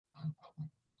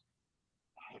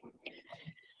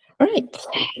All right.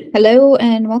 Hello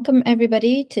and welcome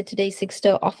everybody to today's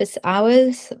Sigstore office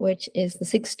hours, which is the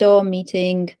Sigstore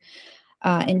meeting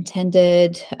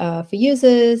intended for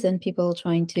users and people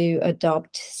trying to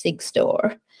adopt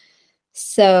Sigstore.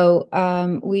 So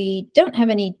we don't have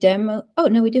any demo. Oh,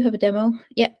 no, we do have a demo.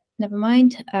 Yeah, never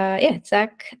mind. Yeah,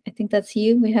 Zach, I think that's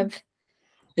you. We have.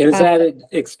 It was added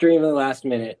extremely last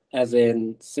minute, as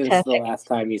in since Perfect. the last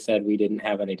time you said we didn't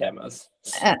have any demos.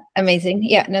 Amazing.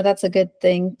 Yeah, no, that's a good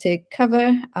thing to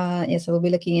cover. Yeah, so we'll be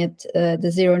looking at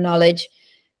the zero knowledge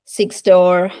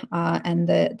Sigstore and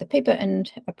the paper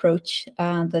and approach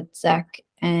that Zach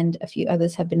and a few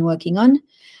others have been working on.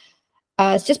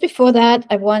 Just before that,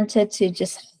 I wanted to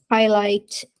just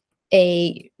highlight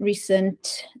a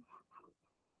recent.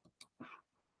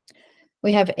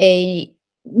 We have a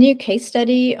new case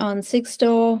study on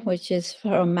Sigstore, which is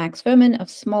from Max Furman of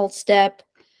Small Step.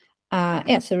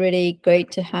 Yeah, so really great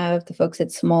to have the folks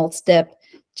at Small Step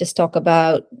just talk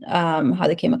about how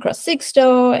they came across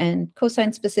Sigstore and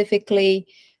Cosine specifically,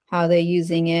 how they're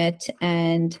using it.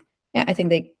 And yeah, I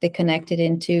think they connected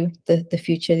into the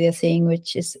future they're seeing,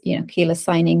 which is, keyless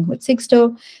signing with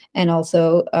Sigstore and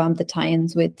also the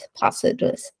tie-ins with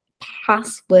passwordless.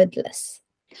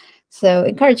 So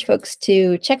encourage folks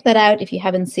to check that out if you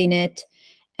haven't seen it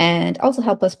and also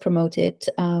help us promote it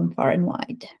far and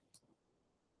wide.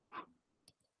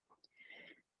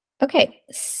 Okay,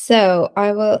 so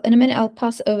I will, in a minute, I'll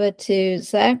pass over to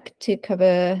Zach to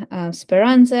cover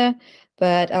Speranza,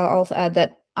 but I'll also add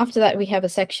that after that, we have a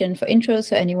section for intros,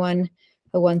 so anyone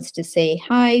who wants to say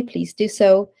hi, please do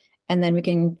so, and then we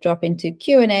can drop into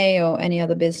Q&A or any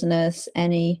other business,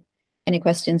 any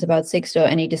questions about Sigstore,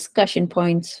 any discussion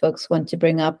points folks want to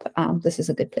bring up. This is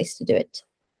a good place to do it.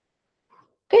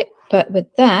 Okay, but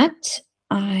with that,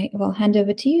 I will hand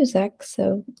over to you, Zach,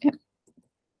 so yeah.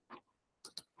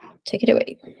 Take it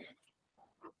away.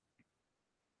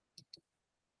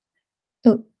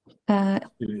 Oh,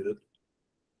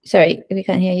 sorry, we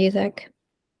can't hear you, Zach.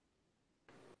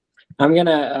 I'm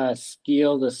gonna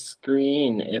scale the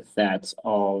screen if that's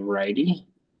all righty.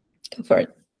 Go for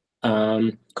it.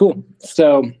 Cool.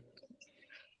 So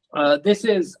this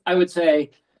is, I would say,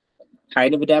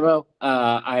 kind of a demo.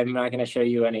 I'm not going to show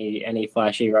you any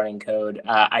flashy running code.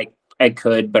 I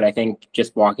could, but I think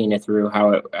just walking it through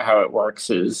how it works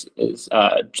is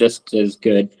just as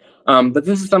good. But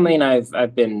this is something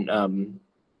I've been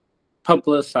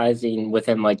publicizing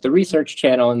within like the research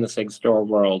channel in the Sigstore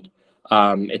world.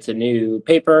 It's a new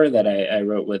paper that I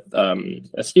wrote with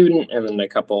a student and then a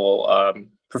couple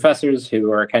professors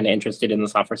who are kind of interested in the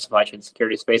software supply chain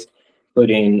security space,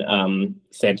 including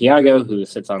Santiago, who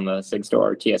sits on the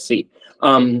Sigstore TSC.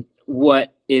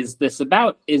 What is this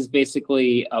about is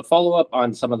basically a follow-up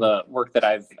on some of the work that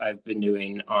I've been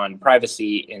doing on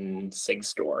privacy in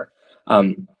Sigstore.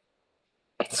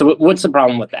 So what's the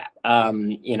problem with that?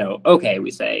 Okay,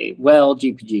 we say, well,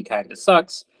 GPG kind of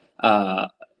sucks.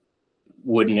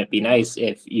 Wouldn't it be nice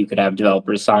if you could have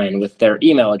developers sign with their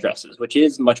email addresses, which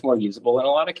is much more usable in a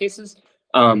lot of cases,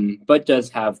 but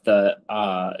does have the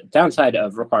downside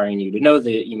of requiring you to know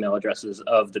the email addresses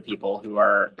of the people who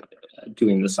are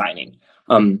doing the signing.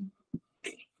 In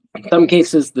some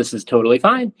cases, this is totally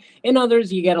fine. In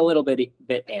others, you get a little bit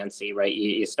antsy, right?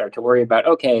 You start to worry about,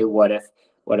 okay, what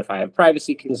if I have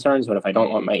privacy concerns? What if I don't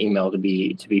want my email to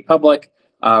be public?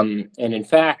 And in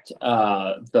fact,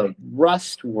 the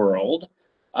Rust world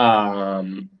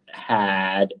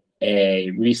had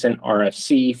a recent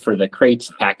RFC for the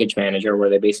Crates package manager where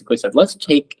they basically said, let's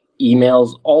take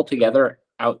emails altogether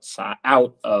out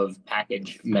of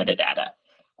package metadata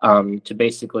to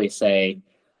basically say,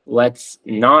 let's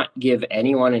not give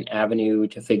anyone an avenue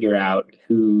to figure out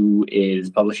who is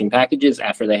publishing packages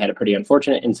after they had a pretty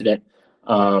unfortunate incident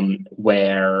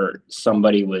where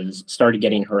somebody started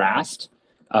getting harassed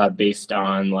based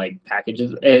on like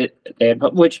packages they had,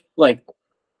 which like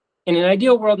in an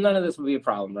ideal world, none of this would be a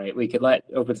problem, right? We could let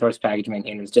open source package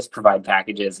maintainers just provide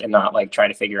packages and not like try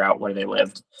to figure out where they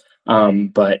lived.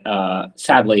 But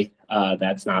sadly,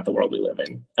 that's not the world we live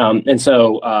in. And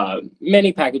so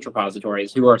many package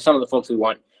repositories, who are some of the folks we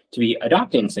want to be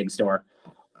adopting Sigstore,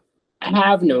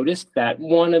 have noticed that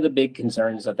one of the big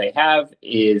concerns that they have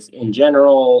is in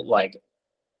general, like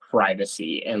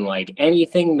privacy and like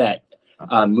anything that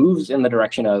moves in the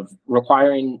direction of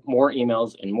requiring more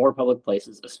emails in more public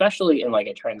places, especially in like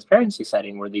a transparency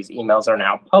setting where these emails are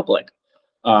now public,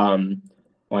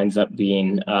 winds up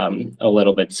being a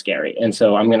little bit scary. And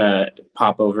so I'm gonna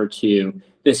pop over to,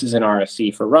 this is an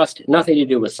RFC for Rust, nothing to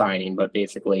do with signing, but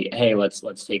basically, hey, let's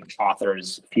take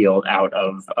authors field out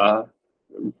of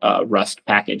Rust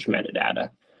package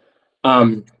metadata.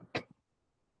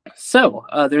 So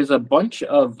there's a bunch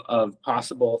of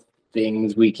possible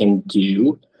things we can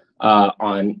do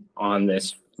on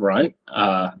this front.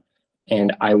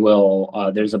 And I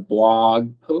will, there's a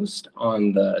blog post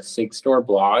on the Sigstore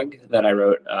blog that I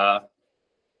wrote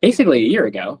basically a year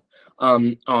ago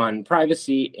on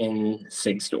privacy in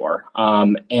Sigstore.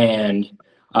 And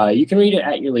you can read it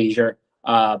at your leisure.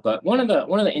 But one of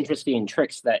the interesting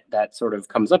tricks that sort of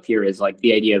comes up here is like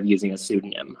the idea of using a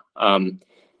pseudonym.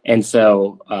 And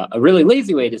so a really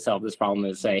lazy way to solve this problem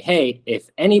is say, hey, if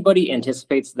anybody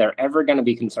anticipates they're ever going to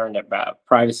be concerned about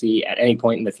privacy at any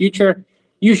point in the future,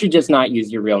 you should just not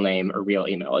use your real name or real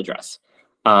email address.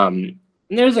 And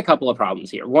there's a couple of problems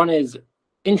here. One is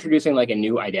introducing like a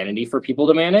new identity for people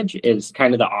to manage is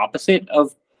kind of the opposite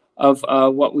of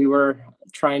what we were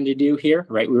trying to do here,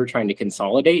 right? We were trying to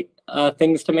consolidate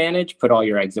things to manage, put all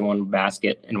your eggs in one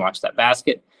basket and watch that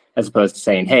basket, as opposed to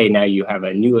saying, hey, now you have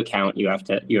a new account you have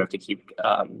to keep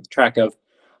track of.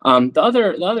 The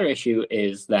other issue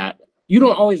is that you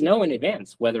don't always know in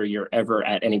advance whether you're ever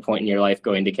at any point in your life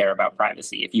going to care about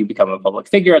privacy. If you become a public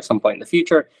figure at some point in the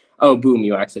future, oh, boom,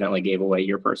 you accidentally gave away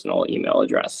your personal email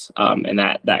address. And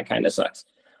that kind of sucks.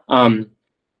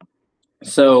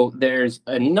 So there's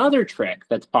another trick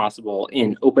that's possible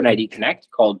in OpenID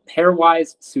Connect called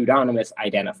pairwise pseudonymous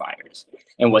identifiers.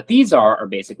 And what these are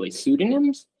basically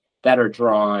pseudonyms that are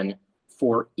drawn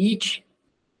for each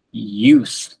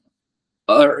use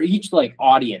or each like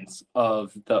audience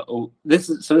of this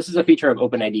is a feature of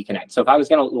OpenID Connect. So if I was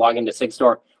going to log into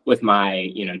Sigstore with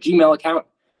my Gmail account,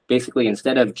 basically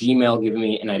instead of Gmail giving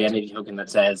me an identity token that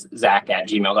says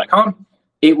zach@gmail.com,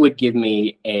 it would give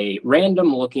me a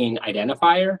random looking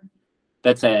identifier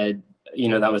that said,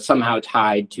 that was somehow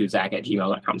tied to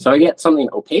zach@gmail.com. So I get something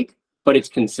opaque, but it's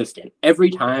consistent. Every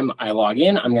time I log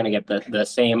in, I'm going to get the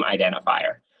same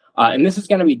identifier. And this is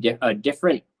going to be a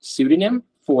different pseudonym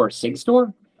for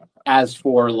Sigstore as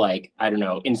for like, I don't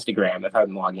know, Instagram, if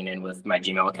I'm logging in with my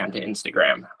Gmail account to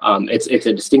Instagram. It's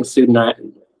a distinct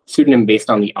pseudonym based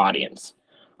on the audience.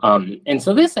 And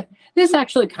so this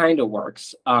actually kind of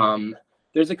works.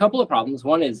 There's a couple of problems.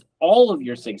 One is all of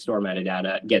your Sigstore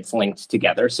metadata gets linked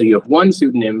together. So you have one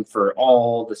pseudonym for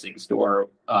all the Sigstore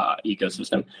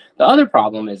ecosystem. The other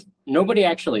problem is nobody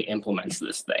actually implements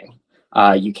this thing.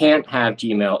 You can't have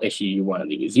Gmail issue you one of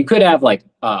these. You could have like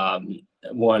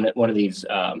one of these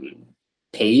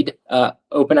paid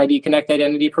OpenID Connect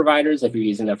identity providers if you're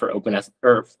using them for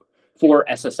for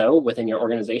SSO within your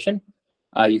organization.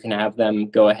 You can have them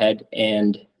go ahead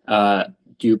and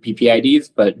do PPIDs,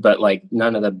 but like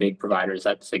none of the big providers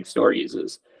that Sigstore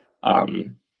uses allow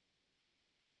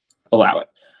it.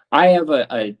 I have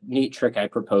a neat trick I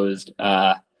proposed,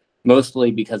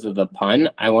 mostly because of the pun.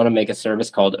 I want to make a service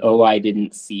called "Oh, I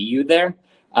didn't see you there,"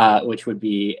 which would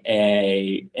be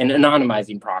an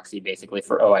anonymizing proxy basically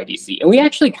for OIDC. And we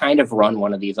actually kind of run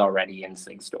one of these already in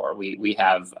Sigstore. We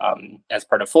have, as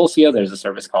part of Fulcio, there's a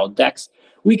service called Dex.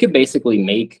 We could basically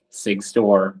make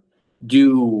Sigstore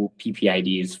do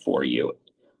PPIDs for you.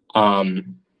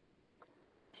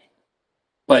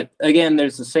 But again,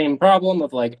 there's the same problem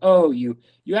of like, oh, you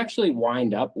actually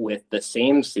wind up with the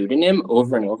same pseudonym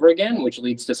over and over again, which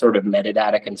leads to sort of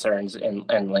metadata concerns and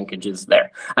linkages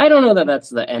there. I don't know that that's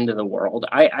the end of the world.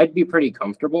 I'd be pretty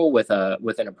comfortable with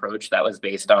an approach that was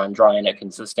based on drawing a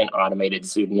consistent automated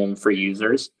pseudonym for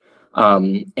users.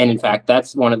 And in fact,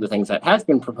 that's one of the things that has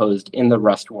been proposed in the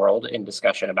Rust world in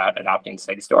discussion about adopting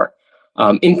Sigstore.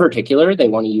 In particular, they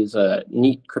want to use a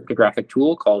neat cryptographic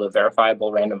tool called a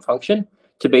verifiable random function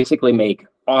to basically make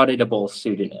auditable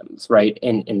pseudonyms, right?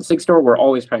 In Sigstore, we're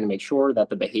always trying to make sure that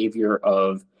the behavior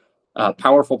of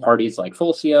powerful parties like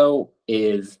Fulcio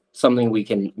is something we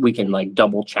can like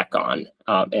double check on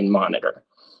and monitor.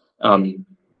 And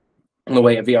the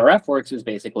way a VRF works is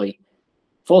basically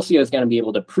Fulcio is going to be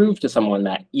able to prove to someone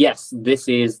that, yes, this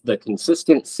is the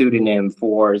consistent pseudonym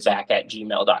for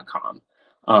zach@gmail.com.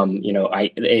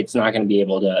 It's not going to be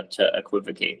able to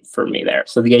equivocate for me there.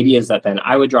 So the idea is that then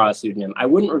I would draw a pseudonym. I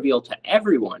wouldn't reveal to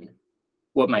everyone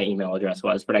what my email address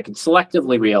was, but I could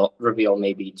selectively reveal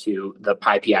maybe to the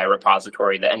PyPI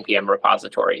repository, the NPM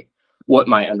repository, what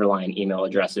my underlying email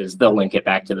address is. They'll link it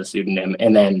back to the pseudonym.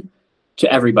 And then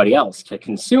to everybody else, to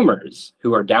consumers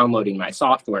who are downloading my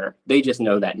software, they just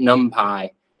know that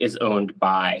NumPy is owned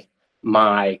by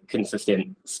my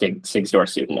consistent Sigstore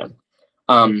pseudonym.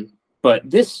 But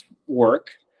this work,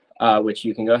 which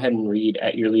you can go ahead and read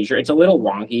at your leisure, it's a little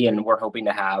wonky, and I'm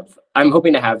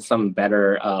hoping to have some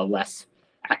better, less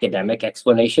academic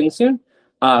explanation soon.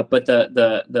 But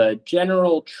the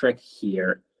general trick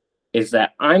here is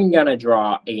that I'm gonna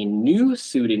draw a new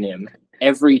pseudonym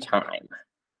every time.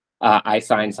 I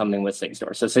sign something with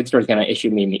Sigstore. So Sigstore is going to issue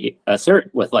me a cert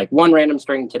with like one random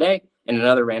string today and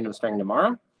another random string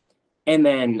tomorrow. And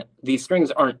then these strings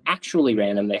aren't actually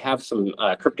random. They have some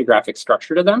cryptographic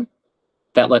structure to them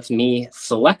that lets me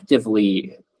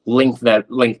selectively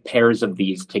link pairs of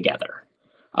these together.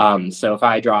 So if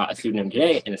I draw a pseudonym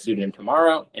today and a pseudonym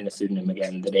tomorrow and a pseudonym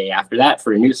again the day after that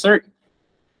for a new cert,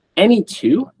 any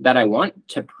two that I want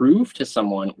to prove to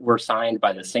someone were signed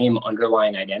by the same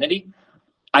underlying identity,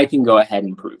 I can go ahead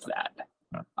and prove that.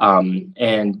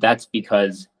 And that's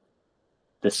because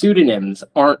the pseudonyms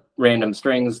aren't random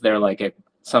strings. They're like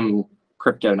some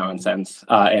crypto nonsense,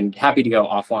 and happy to go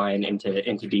offline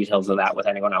into details of that with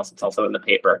anyone else. It's also in the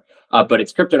paper, but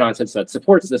it's crypto nonsense that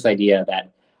supports this idea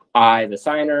that I, the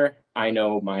signer, I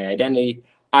know my identity.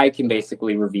 I can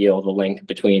basically reveal the link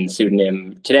between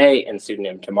pseudonym today and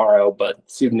pseudonym tomorrow, but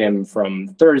pseudonym from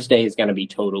Thursday is going to be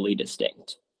totally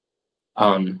distinct.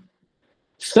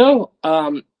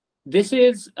 This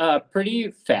is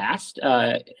pretty fast.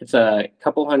 It's a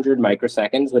couple hundred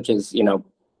microseconds, which is,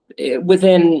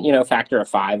 within, factor of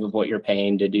 5 of what you're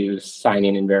paying to do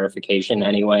signing and verification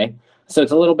anyway. So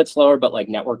it's a little bit slower, but like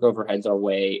network overheads are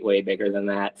way bigger than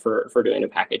that for doing a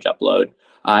package upload.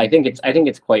 I think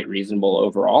it's quite reasonable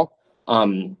overall.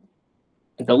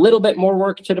 It's a little bit more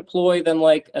work to deploy than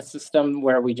like a system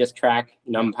where we just track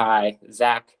NumPy,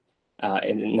 Zach,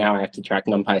 and now I have to track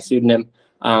NumPy pseudonym.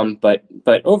 But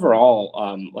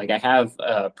overall, like I have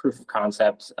a proof of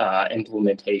concept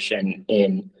implementation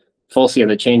in full CO.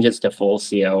 The changes to full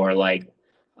CO are like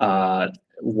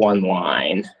one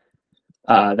line.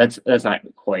 That's not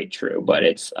quite true, but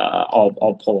it's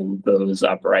I'll pull those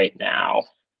up right now.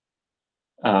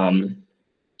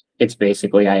 It's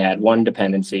basically I add one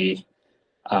dependency.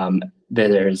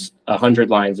 There's 100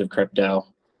 lines of crypto.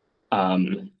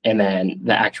 And then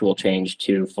the actual change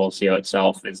to full CO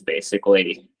itself is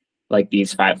basically like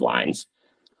these 5 lines.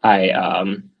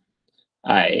 I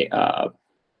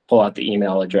pull out the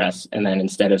email address, and then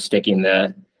instead of sticking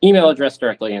the email address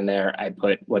directly in there, I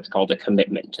put what's called a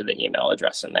commitment to the email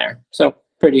address in there. So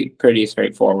pretty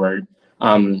straightforward.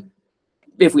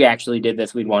 If we actually did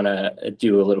this, we'd want to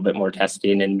do a little bit more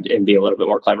testing and be a little bit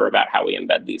more clever about how we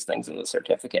embed these things in the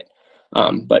certificate.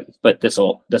 But this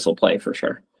will play for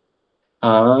sure.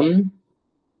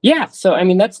 Yeah, so I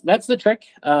mean that's the trick.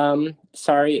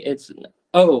 Sorry,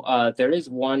 there is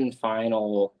one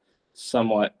final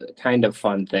somewhat kind of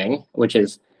fun thing, which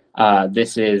is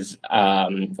this is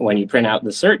when you print out the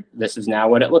cert, this is now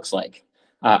what it looks like.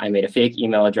 I made a fake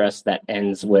email address that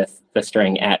ends with the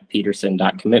string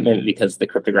 @peterson.commitment because the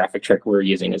cryptographic trick we're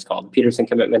using is called Peterson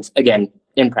commitments. Again,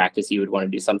 in practice, you would want to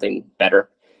do something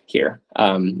better here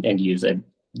and use it.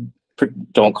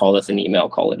 Don't call this an email,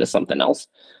 call it something else.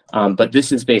 But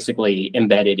this is basically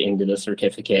embedded into the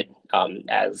certificate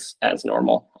as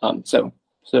normal. So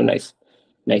nice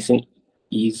and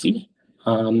easy.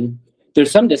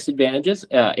 There's some disadvantages.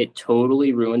 It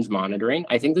totally ruins monitoring.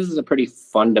 I think this is a pretty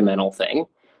fundamental thing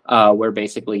where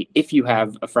basically if you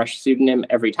have a fresh pseudonym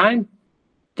every time,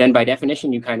 then by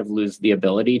definition, you kind of lose the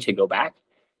ability to go back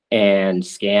and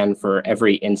scan for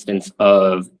every instance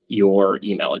of your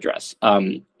email address.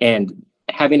 And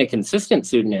having a consistent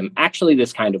pseudonym, actually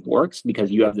this kind of works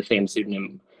because you have the same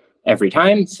pseudonym every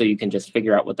time. So you can just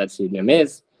figure out what that pseudonym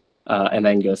is and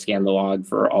then go scan the log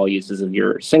for all uses of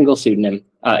your single pseudonym.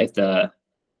 If the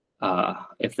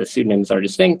pseudonyms are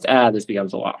distinct, this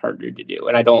becomes a lot harder to do.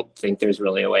 And I don't think there's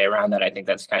really a way around that. I think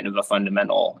that's kind of a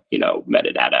fundamental,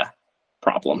 metadata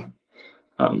problem.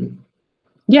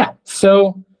 Yeah,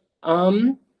 so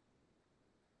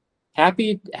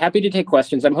happy to take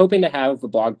questions. I'm hoping to have a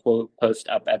blog post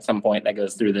up at some point that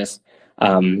goes through this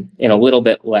in a little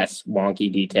bit less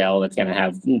wonky detail. That's going to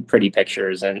have pretty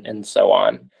pictures and so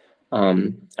on.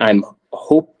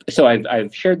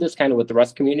 I've shared this kind of with the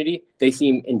Rust community. They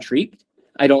seem intrigued.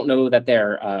 I don't know that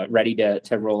they're ready to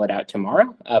roll it out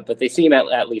tomorrow, but they seem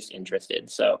at least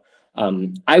interested. So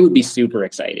I would be super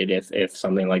excited if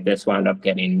something like this wound up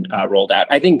getting rolled out.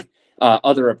 I think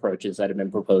other approaches that have been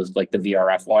proposed, like the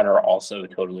VRF one, are also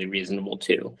totally reasonable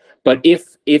too. But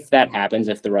if that happens,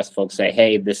 if the Rust folks say,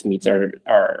 hey, this meets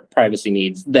our privacy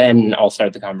needs, then I'll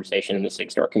start the conversation in the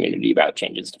Sigstore community about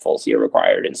changes to full CO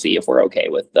required and see if we're okay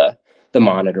with the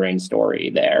monitoring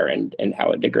story there and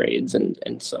how it degrades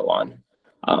and so on.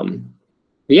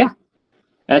 Yeah,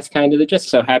 that's kind of the gist.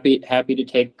 So happy to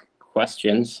take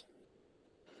questions.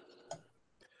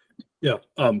 Yeah,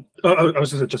 I was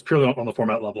just just purely on the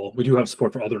format level. We do have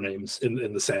support for other names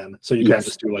in the SAN, so you can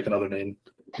just do like another name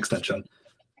extension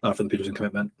for the Peterson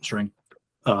commitment string.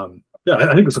 Yeah,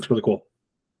 I think this looks really cool.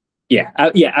 Yeah,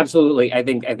 yeah, absolutely. I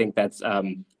think that's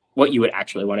what you would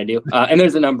actually want to do. And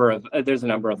there's a number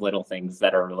of little things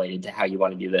that are related to how you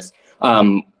want to do this.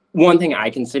 One thing I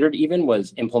considered even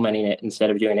was implementing it instead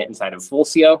of doing it inside of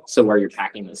FullCO, so where you're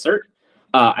packing the cert.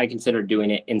 I considered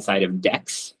doing it inside of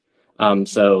DEX.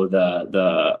 So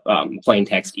the plain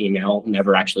text email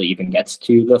never actually even gets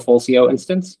to the FullCO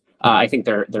instance. I think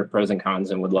there are pros and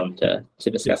cons, and would love to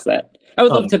discuss that. I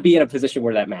would love to be in a position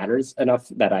where that matters enough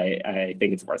that I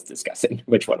think it's worth discussing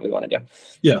which one we want to do.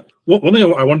 Yeah. Well, one thing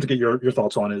I wanted to get your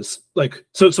thoughts on is like,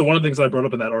 so one of the things I brought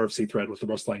up in that RFC thread with the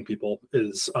Rustlang people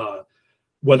is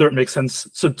whether it makes sense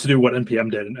to do what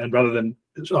NPM did, and rather than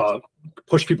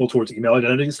push people towards email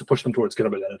identities, to push them towards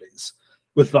GitHub identities,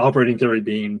 with the operating theory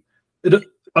being,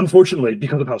 unfortunately,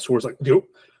 because of how source, like,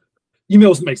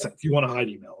 emails make sense. You want to hide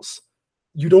emails.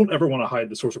 You don't ever want to hide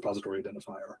the source repository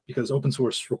identifier, because open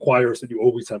source requires that you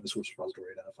always have the source repository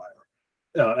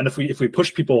identifier. And if we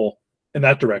push people in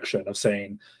that direction of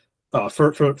saying,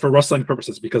 for Rustlang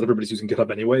purposes, because everybody's using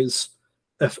GitHub anyways,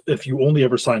 if you only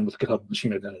ever sign with GitHub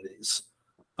machine identities,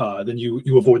 then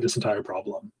you avoid this entire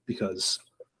problem, because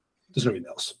there's no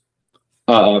emails.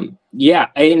 Yeah,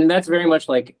 and that's very much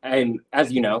like,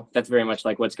 as you know, that's very much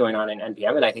like what's going on in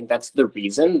NPM, and I think that's the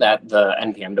reason that the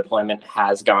NPM deployment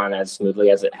has gone as smoothly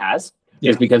as it has,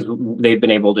 is because they've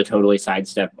been able to totally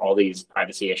sidestep all these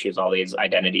privacy issues, all these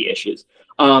identity issues.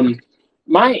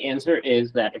 My answer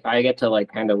is that if I get to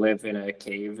like kind of live in a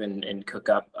cave and cook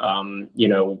up,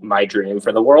 my dream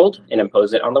for the world and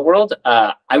impose it on the world,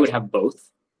 I would have both.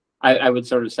 I would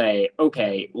sort of say,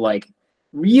 okay, like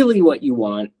really what you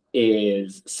want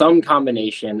is some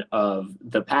combination of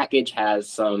the package has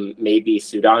some maybe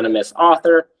pseudonymous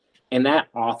author, and that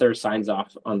author signs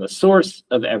off on the source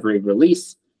of every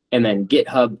release, and then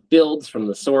GitHub builds from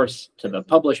the source to the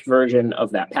published version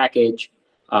of that package.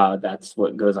 That's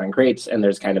what goes on crates, and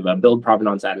there's kind of a build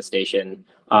provenance attestation,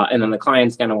 and then the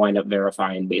client's going to wind up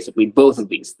verifying basically both of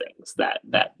these things, that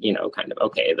kind of,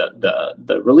 okay,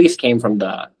 the release came from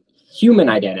the human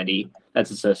identity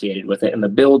that's associated with it, and the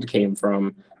build came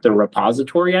from the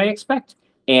repository I expect,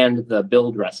 and the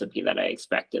build recipe that I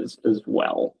expect as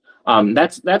well.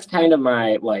 That's kind of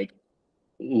my like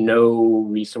no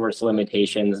resource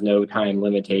limitations, no time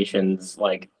limitations,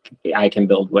 like I can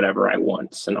build whatever I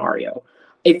want scenario.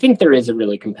 I think there is a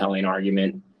really compelling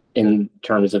argument in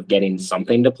terms of getting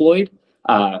something deployed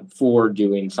for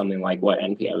doing something like what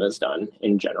NPM has done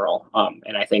in general.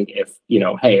 And I think if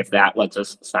that lets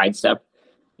us sidestep,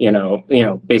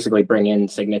 basically bring in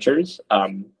signatures,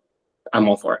 I'm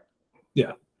all for it.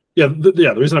 Yeah.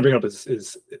 The reason I bring it up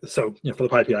is so for the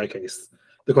PyPI case,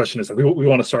 the question is that we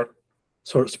want to start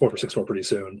support for Sigstore pretty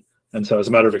soon, and so as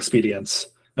a matter of expedience,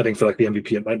 I think for like the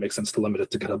MVP, it might make sense to limit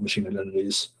it to GitHub machine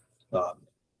identities,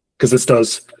 because this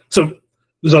does. So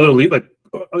there's other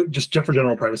just for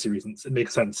general privacy reasons, it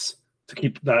makes sense to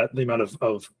keep the amount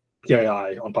of PII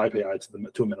on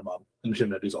PyPI to a minimum, and machine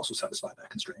identities also satisfy that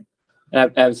constraint.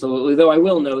 Absolutely. Though I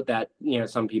will note that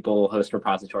some people host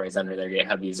repositories under their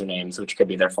GitHub usernames, which could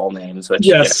be their full names. Which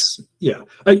and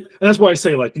that's why I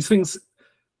say like these things.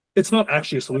 It's not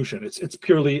actually a solution. It's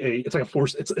purely it's like a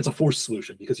force. It's a forced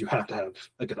solution, because you have to have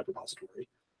a GitHub repository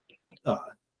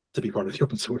to be part of the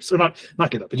open source, or not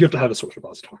GitHub, but you have to have a source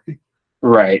repository.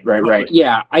 Right.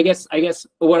 Yeah, I guess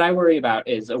what I worry about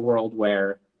is a world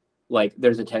where like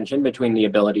there's a tension between the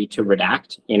ability to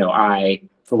redact. I,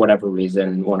 for whatever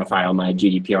reason, want to file my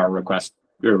GDPR request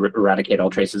or eradicate all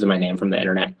traces of my name from the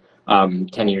internet 10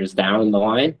 years down the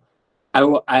line.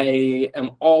 I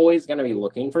am always going to be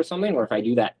looking for something where if I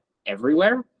do that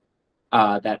everywhere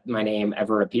that my name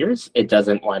ever appears, it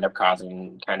doesn't wind up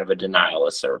causing kind of a denial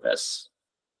of service.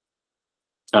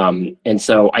 And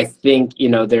so I think,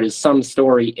 there's some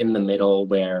story in the middle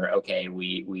where, okay,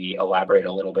 we elaborate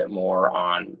a little bit more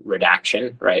on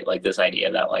redaction, right? Like this idea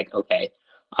that like, okay,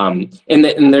 and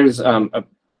there's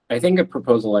I think a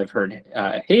proposal I've heard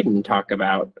Hayden talk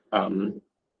about,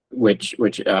 which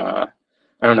I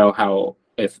don't know how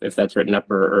if that's written up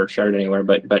or shared anywhere,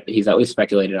 but he's at least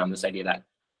speculated on this idea that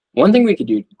one thing we could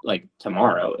do like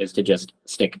tomorrow is to just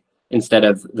stick, instead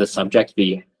of the subject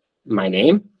be my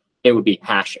name, it would be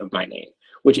hash of my name,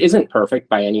 which isn't perfect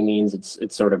by any means.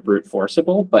 It's sort of brute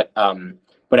forceable, but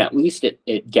at least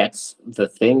it gets the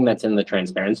thing that's in the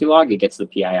transparency log, it gets the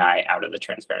PII out of the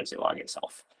transparency log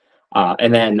itself.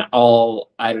 And then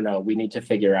I don't know, we need to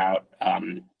figure out,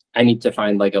 I need to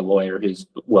find like a lawyer who's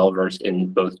well-versed in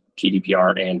both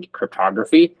GDPR and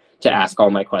cryptography to ask all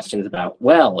my questions about,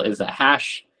 well, is a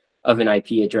hash of an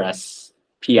IP address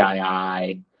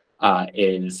PII,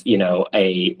 is,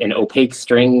 an opaque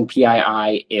string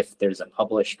PII if there's a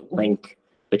published link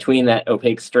between that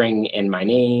opaque string and my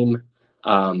name?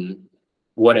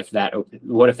 what if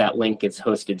that link is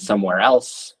hosted somewhere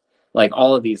else? Like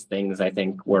all of these things, I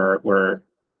think were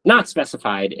not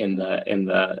specified in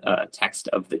the text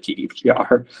of the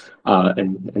GDPR,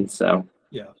 and so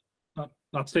yeah,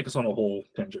 not to take us on a whole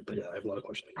tangent, but yeah, I have a lot of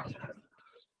questions.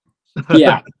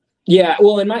 Yeah.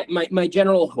 Well, and my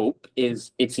general hope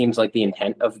is it seems like the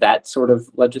intent of that sort of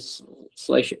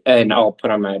legislation, and I'll put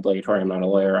on my obligatory, I'm not a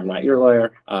lawyer, I'm not your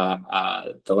lawyer.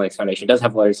 The Linux Foundation does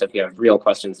have lawyers, so if you have real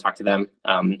questions, talk to them,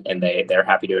 and they're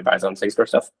happy to advise on Sigstore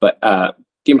stuff. But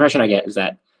the impression I get is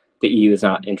that the EU is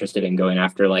not interested in going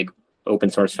after like open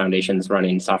source foundations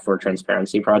running software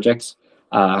transparency projects.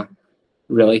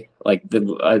 Really, like the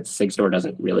Sigstore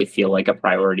doesn't really feel like a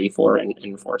priority for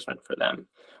enforcement for them.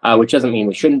 Which doesn't mean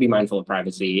we shouldn't be mindful of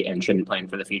privacy and shouldn't plan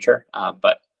for the future.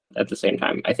 But at the same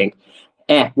time, I think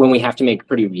when we have to make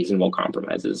pretty reasonable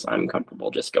compromises, I'm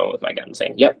comfortable just going with my gut and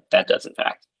saying, yep, that does in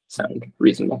fact sound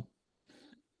reasonable.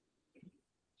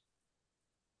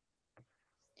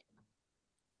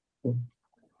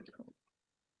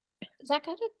 Zach,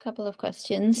 I had a couple of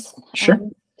questions. Sure.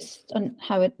 On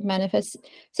how it manifests.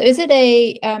 So is it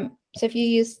a, so if you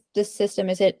use this system,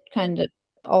 is it kind of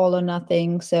all or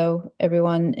nothing, so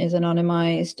everyone is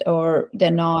anonymized, or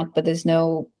they're not, but there's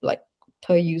no like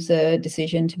per user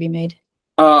decision to be made?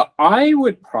 I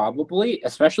would probably,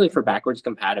 especially for backwards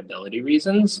compatibility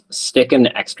reasons, stick an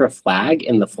extra flag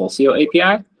in the Fulcio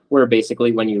API, where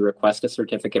basically when you request a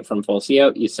certificate from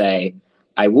Fulcio, you say,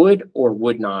 I would or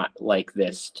would not like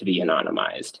this to be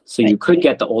anonymized. So you could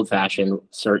get the old-fashioned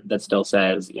cert that still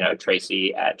says,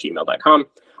 tracy@gmail.com,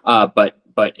 but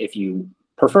if you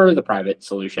prefer the private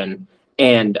solution,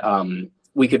 and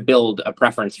we could build a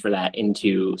preference for that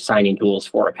into signing tools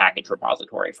for a package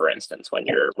repository, for instance, when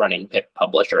you're running pip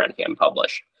publish or npm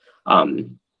publish.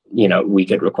 We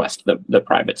could request the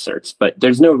private certs, but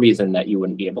there's no reason that you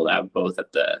wouldn't be able to have both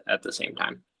at the same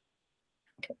time.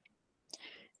 Okay.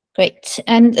 Great.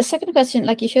 And the second question,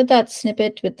 like you showed that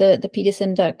snippet with the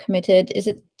Peterson committed, is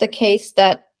it the case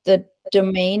that the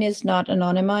domain is not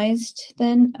anonymized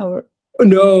then, or?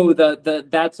 No,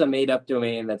 that's a made-up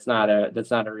domain. That's not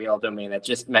a real domain. That's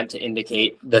just meant to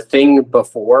indicate the thing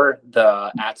before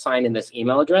the @ in this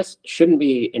email address shouldn't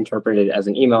be interpreted as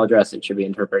an email address. It should be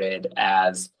interpreted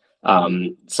as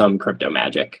some crypto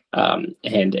magic and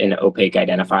an opaque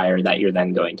identifier that you're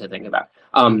then going to think about.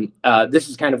 This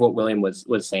is kind of what William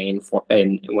was saying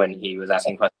when he was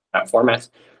asking questions about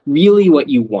formats. Really, what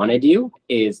you want to do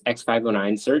is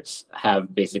X509 certs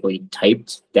have basically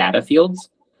typed data fields.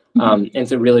 And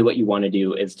so really what you want to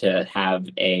do is to have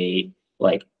a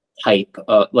type,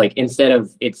 instead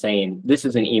of it saying this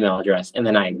is an email address and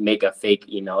then I make a fake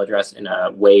email address in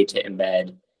a way to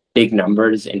embed big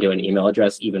numbers into an email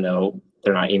address, even though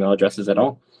they're not email addresses at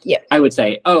all. Yeah. I would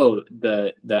say, oh,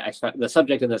 the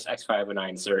subject of this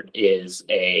X509 cert is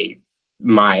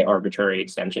my arbitrary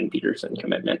extension Peterson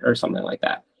commitment or something like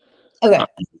that. Okay,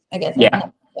 I get that. Yeah.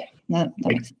 That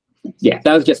makes sense. Yeah,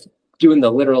 that was just doing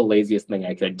the literal laziest thing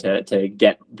I could to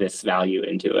get this value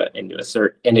into a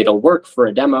cert, and it'll work for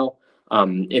a demo.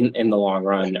 In the long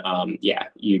run,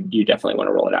 you definitely want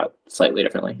to roll it out slightly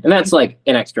differently, and that's like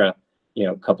an extra,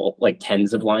 couple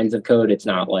tens of lines of code. It's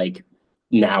not like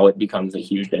now it becomes a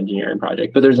huge engineering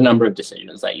project, but there's a number of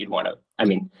decisions that you'd want to. I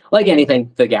mean, like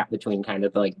anything, the gap between kind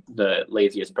of the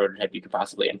laziest prototype you could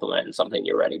possibly implement and something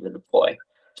you're ready to deploy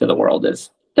to the world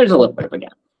there's a little bit of a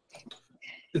gap.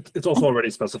 It's also already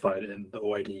specified in the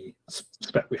OID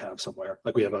spec we have somewhere.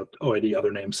 Like we have a OID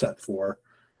other name set for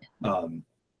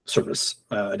service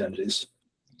identities.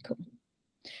 Cool.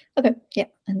 Okay, yeah,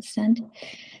 understand. All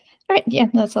right, yeah,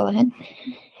 that's all I had.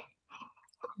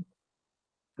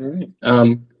 All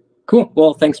right. Cool.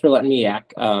 Well, thanks for letting me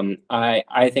yak.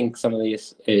 I think some of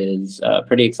these is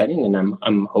pretty exciting, and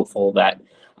I'm hopeful that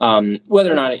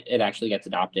whether or not it actually gets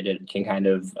adopted, it can kind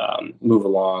of move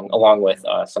along with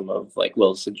some of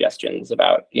Will's suggestions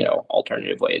about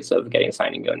alternative ways of getting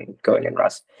signing going in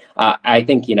Rust. I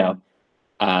think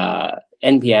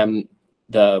NPM,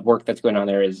 the work that's going on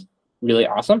there is really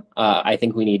awesome. I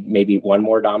think we need maybe one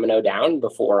more domino down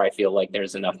before I feel like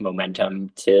there's enough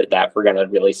momentum that we're going to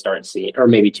really start seeing, or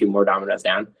maybe two more dominoes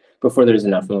down before there's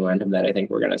enough momentum that I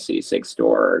think we're going to see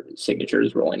Sigstore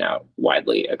signatures rolling out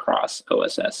widely across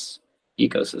OSS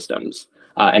ecosystems.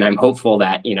 And I'm hopeful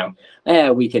that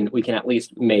we can at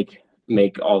least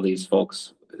make all these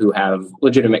folks who have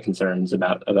legitimate concerns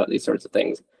about these sorts of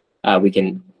things. We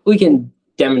can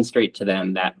demonstrate to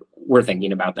them that we're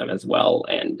thinking about them as well,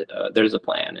 and there's a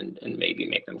plan, and maybe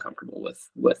make them comfortable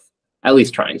with at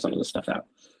least trying some of this stuff out.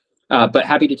 But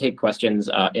happy to take questions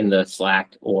in the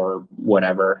Slack or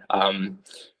whatever.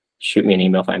 Shoot me an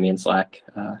email, find me in Slack.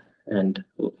 and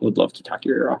would love to talk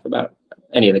your ear off about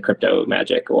any of the crypto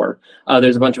magic. Or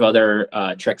there's a bunch of other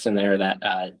tricks in there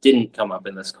that didn't come up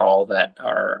in this call that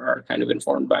are kind of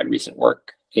informed by recent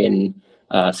work in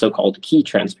so-called key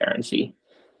transparency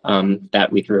that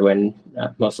we threw in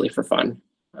mostly for fun.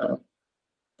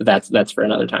 But that's for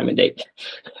another time and date.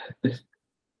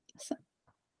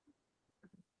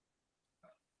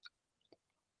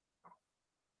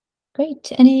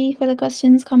 Great. Any further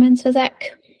questions, comments for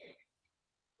Zach?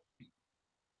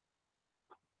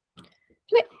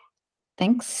 Okay.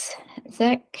 Thanks,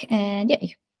 Zach. And yeah,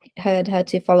 you heard how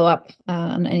to follow up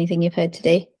on anything you've heard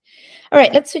today. All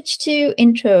right, let's switch to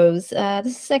intros.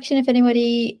 This is a section if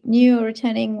anybody new or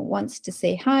returning wants to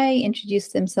say hi,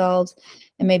 introduce themselves,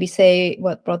 and maybe say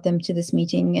what brought them to this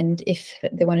meeting, and if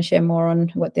they want to share more on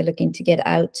what they're looking to get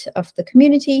out of the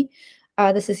community,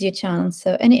 this is your chance.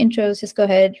 So any intros, just go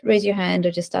ahead, raise your hand,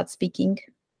 or just start speaking.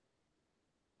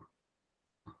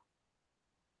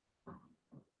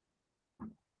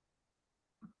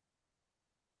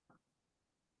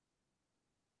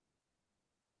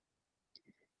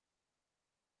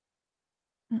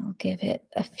 I'll give it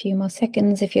a few more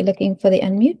seconds if you're looking for the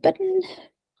unmute button.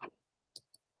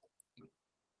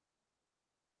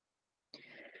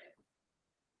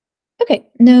 Okay,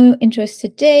 no intros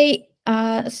today.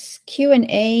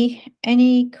 Q&A,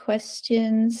 any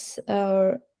questions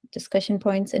or discussion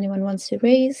points anyone wants to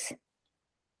raise?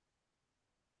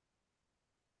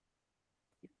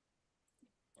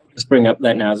 Just bring up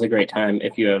that now is a great time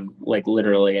if you have like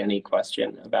literally any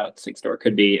question about Sigstore.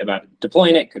 Could be about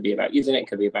deploying it, could be about using it,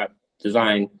 could be about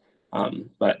design.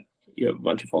 But you have a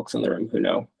bunch of folks in the room who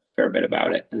know a fair bit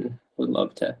about it and would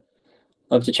love to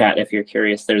chat if you're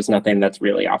curious. There's nothing that's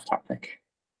really off topic.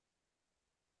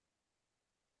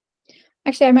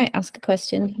 Actually, I might ask a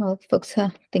question while folks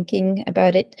are thinking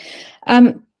about it.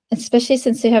 Especially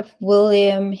since we have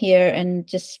William here, and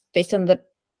just based on the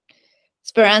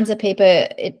Speranza paper,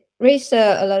 it raised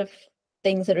a lot of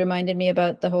things that reminded me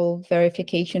about the whole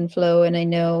verification flow. And I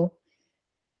know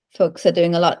folks are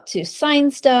doing a lot to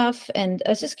sign stuff. And I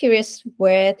was just curious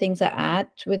where things are at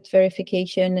with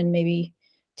verification, and maybe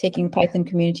taking Python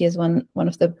community as one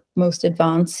of the most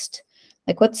advanced.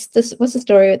 Like, what's the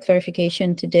story with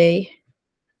verification today?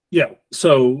 Yeah,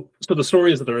 so the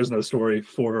story is that there is no story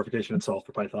for verification itself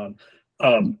for Python.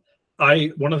 One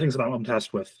of the things that I'm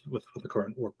tasked with the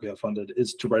current work we have funded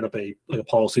is to write up a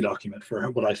policy document for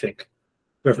what I think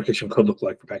verification could look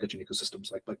like for packaging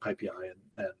ecosystems like PyPI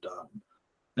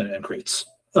and crates.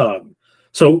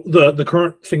 So the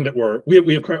current thing that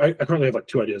I currently have like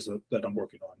two ideas that I'm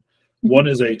working on. One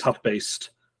is a tough-based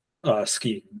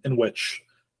scheme in which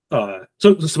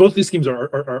so both these schemes are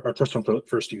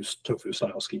first use tofu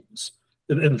style schemes.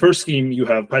 In the first scheme, you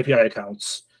have PyPI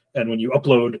accounts, and when you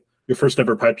upload your first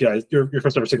ever PyPI, your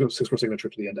first ever Sigstore signature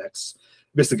to the index,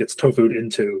 it basically gets tofu'd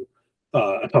into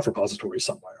a tough repository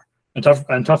somewhere. And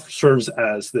tough serves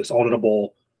as this auditable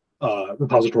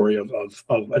repository of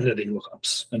identity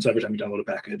lookups. And so every time you download a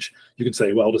package, you can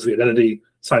say, well, does the identity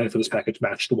signing for this package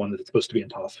match the one that it's supposed to be in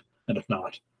tough? And if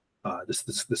not,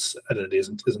 this identity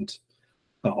isn't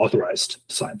authorized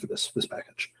to sign for this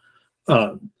package.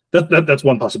 That's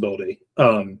one possibility.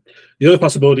 The other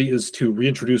possibility is to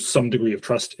reintroduce some degree of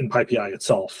trust in PyPI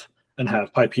itself, and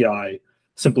have PyPI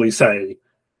simply say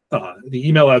the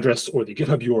email address or the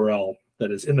GitHub URL that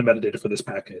is in the metadata for this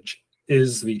package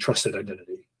is the trusted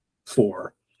identity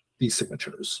for these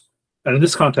signatures. And in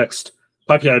this context,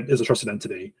 PyPI is a trusted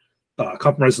entity.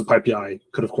 Compromises with PyPI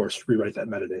could, of course, rewrite that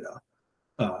metadata.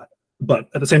 But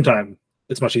at the same time,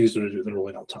 it's much easier to do than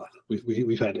rolling out tough.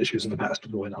 We've had issues in the past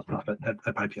with rolling out tough at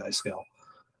PyPI scale.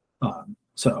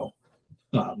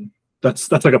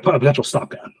 That's like a potential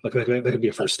stopgap. Like that could be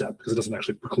a first step because it doesn't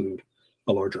actually preclude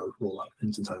a larger rollout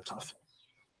inside of tough.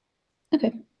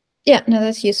 Okay. Yeah, no,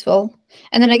 that's useful.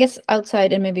 And then I guess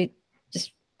outside, and maybe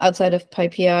just outside of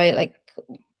PyPI, like,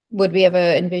 would we ever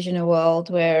envision a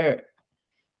world where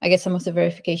I guess some of the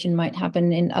verification might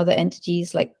happen in other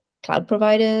entities like cloud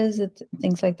providers,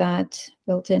 things like that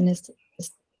built in?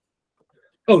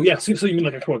 Oh yeah, so you mean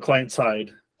like a client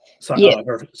side Yeah.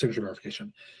 signature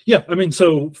verification? Yeah, I mean,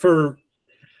 so for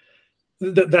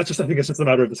that's just, I think it's just a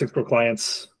matter of the Sigstore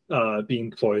clients being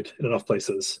deployed in enough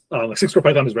places. Like Sigstore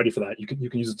Python is ready for that. You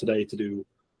can use it today to do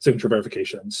signature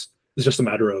verifications. It's just a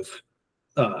matter of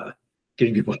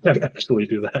getting people to actually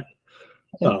do that.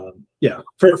 Okay. Yeah,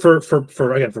 for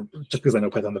just because I know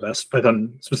Python the best,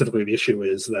 Python specifically, the issue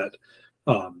is that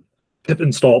pip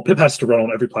has to run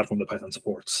on every platform that Python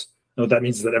supports. And what that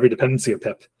means is that every dependency of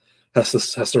pip has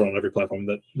to run on every platform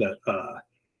that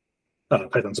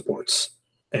Python supports.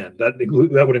 And that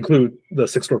would include the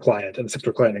Sigstore client, and the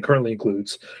Sigstore client currently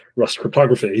includes Rust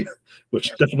cryptography,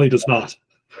 which definitely does not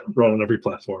run on every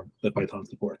platform that Python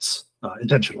supports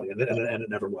intentionally, and it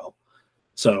never will.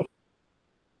 So.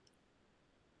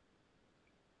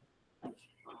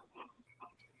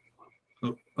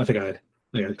 Oh, I think I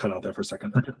cut out there for a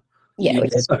second. Yeah,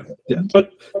 yeah,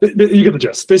 but you get the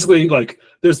gist. Basically, like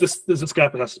there's this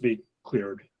gap that has to be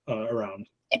cleared around.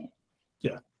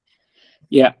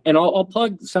 Yeah, and I'll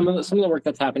plug some of the work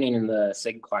that's happening in the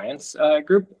SIG clients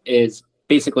group is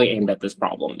basically aimed at this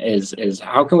problem. Is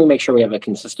how can we make sure we have a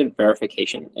consistent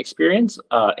verification experience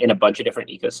in a bunch of different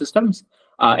ecosystems,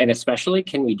 and especially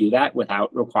can we do that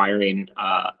without requiring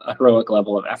a heroic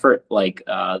level of effort like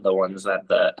the ones that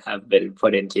have been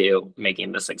put into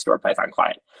making the Sigstore Python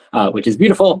client, which is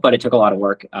beautiful, but it took a lot of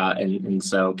work, and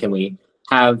so can we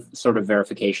have sort of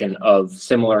verification of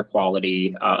similar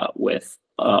quality with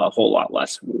a whole lot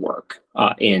less work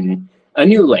in a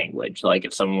new language. Like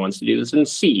if someone wants to do this in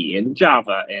C, in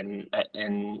Java, and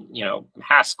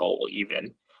Haskell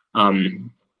even.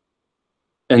 And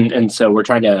so we're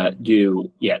trying to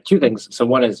do two things. So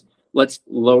one is let's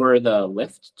lower the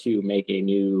lift to make a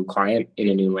new client in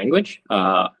a new language.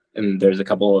 And there's a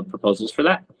couple of proposals for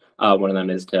that. One of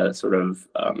them is to sort of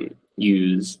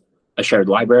use a shared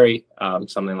library,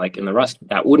 something like in the Rust.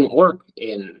 That wouldn't work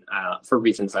for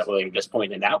reasons that William just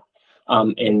pointed out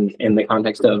in the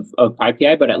context of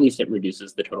PyPI, but at least it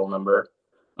reduces the total number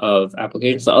of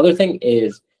applications. The other thing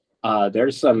is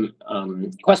there's some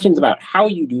questions about how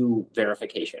you do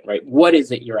verification, right? What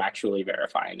is it you're actually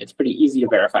verifying? It's pretty easy to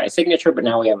verify a signature, but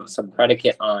now we have some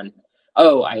predicate on,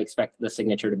 oh, I expect the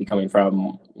signature to be coming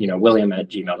from,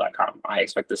 william@gmail.com. I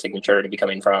expect the signature to be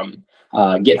coming from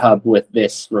GitHub with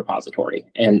this repository.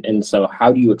 And so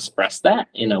how do you express that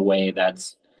in a way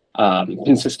that's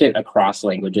consistent across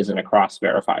languages and across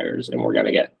verifiers? And we're going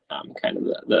to get kind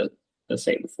of the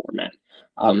same format.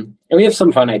 And we have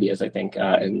some fun ideas, I think,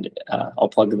 and I'll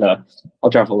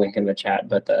drop a link in the chat,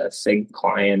 but the SIG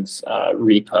clients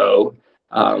repo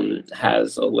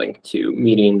has a link to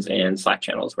meetings and Slack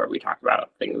channels where we talk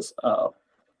about things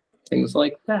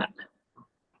like that.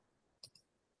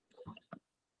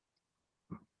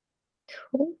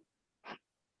 Cool.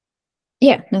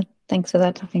 Yeah, no, thanks for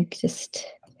that. I think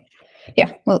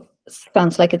well,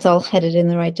 sounds like it's all headed in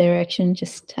the right direction.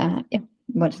 Just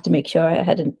wanted to make sure I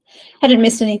hadn't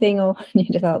missed anything or new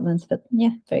developments, but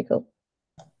yeah, very cool.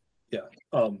 Yeah.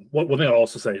 One thing I'll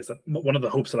also say is that one of the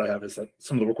hopes that I have is that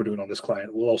some of the work we're doing on this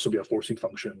client will also be a forcing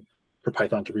function for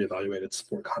Python to reevaluate its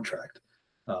support contract.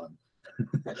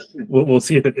 We'll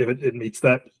see if it meets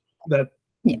that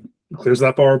clears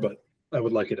that bar, but I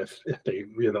would like it if they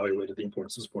reevaluated the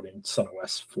importance of supporting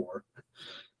SunOS for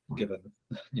given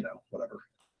whatever.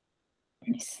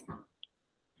 Nice.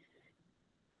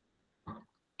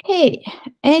 Okay,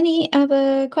 any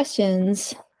other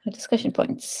questions or discussion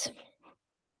points?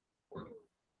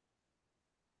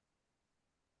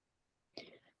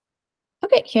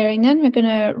 Okay, hearing none, we're going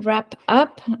to wrap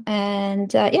up.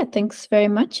 And thanks very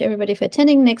much, everybody, for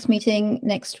attending. Next meeting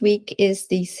next week is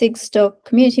the Sigstore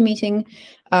community meeting,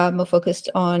 more focused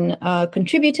on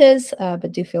contributors,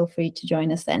 but do feel free to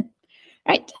join us then.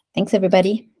 All right, thanks,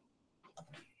 everybody.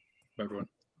 Everyone.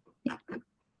 Yeah.